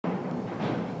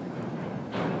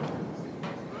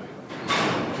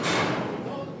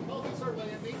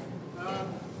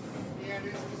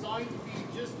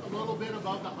little bit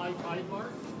above the high tide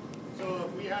mark. So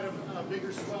if we had a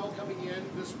bigger swell coming in,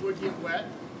 this would get wet.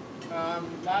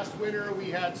 Last winter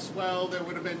we had swell that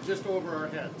would have been just over our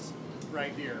heads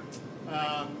right here.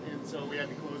 And so we had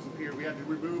to close the pier. We had to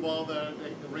remove all the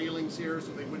railings here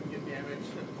so they wouldn't get damaged.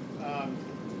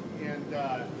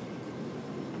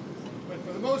 But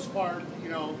for the most part, you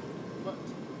know,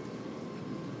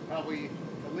 probably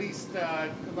at least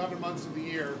 11 months of the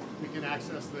year we can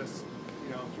access this,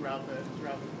 you know, throughout the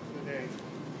day.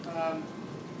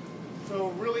 So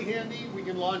really handy. We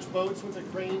can launch boats with a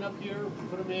crane up here. We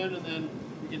put them in, and then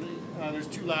we can. There's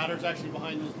two ladders actually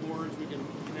behind those boards. We can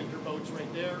enter boats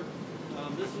right there.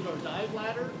 This is our dive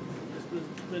ladder. It's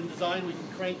been designed. We can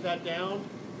crank that down,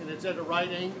 and it's at the right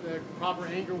angle, the proper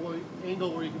angle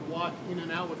where you can walk in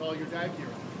and out with all your dive gear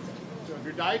on. So if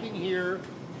you're diving here,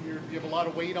 you have a lot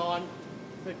of weight on,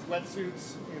 thick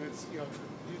wetsuits, and it's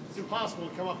impossible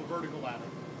to come up a vertical ladder,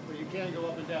 but you can go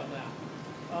up and down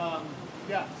that.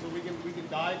 Yeah, so we can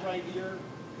dive right here,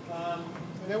 and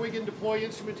then we can deploy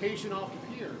instrumentation off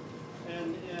the pier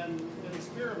and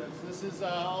experiments. This is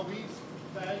all these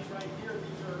bags right here.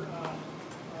 These are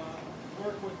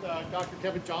work with Dr.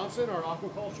 Kevin Johnson, our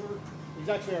aquaculture. He's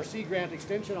actually our Sea Grant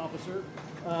Extension Officer,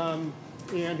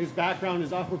 and his background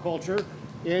is aquaculture,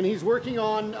 and he's working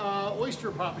on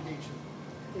oyster propagation.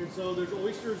 And so there's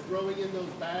oysters growing in those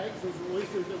bags. Those are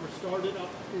oysters that were started up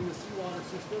in the seawater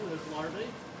system as larvae,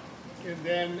 and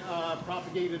then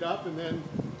propagated up, and then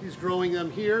he's growing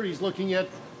them here. He's looking at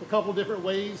a couple different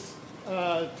ways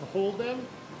to hold them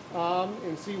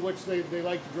and see which they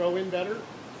like to grow in better.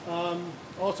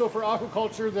 Also for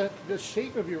aquaculture, the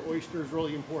shape of your oyster is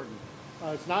really important.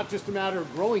 It's not just a matter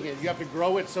of growing it. You have to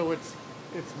grow it so it's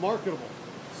marketable.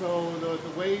 So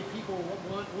the way people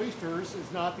want oysters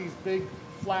is not these big,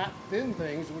 flat, thin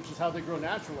things, which is how they grow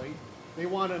naturally. They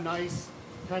want a nice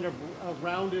kind of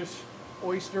roundish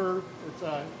oyster. It's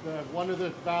one of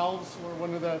the valves or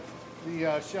one of the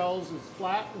shells is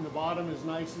flat and the bottom is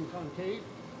nice and concave,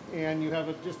 and you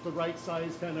have just the right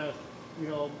size kind of, you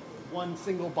know, one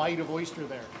single bite of oyster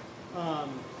there.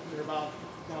 They're about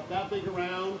that big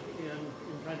around and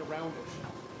kind of roundish.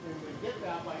 And they get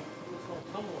that by what's called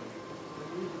tumbling. They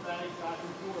move the bag back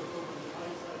and forth over the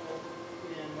ice cycle,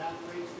 and that creates